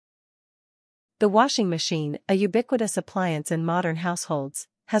The washing machine, a ubiquitous appliance in modern households,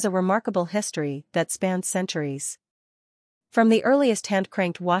 has a remarkable history that spans centuries. From the earliest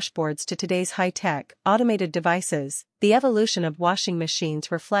hand-cranked washboards to today's high-tech, automated devices, the evolution of washing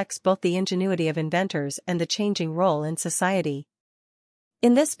machines reflects both the ingenuity of inventors and the changing role in society.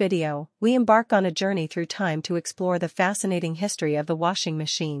 In this video, we embark on a journey through time to explore the fascinating history of the washing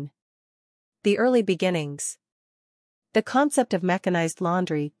machine. The early beginnings. The concept of mechanized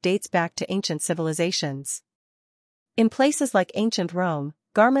laundry dates back to ancient civilizations. In places like ancient Rome,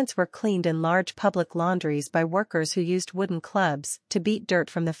 garments were cleaned in large public laundries by workers who used wooden clubs to beat dirt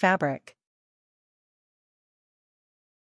from the fabric.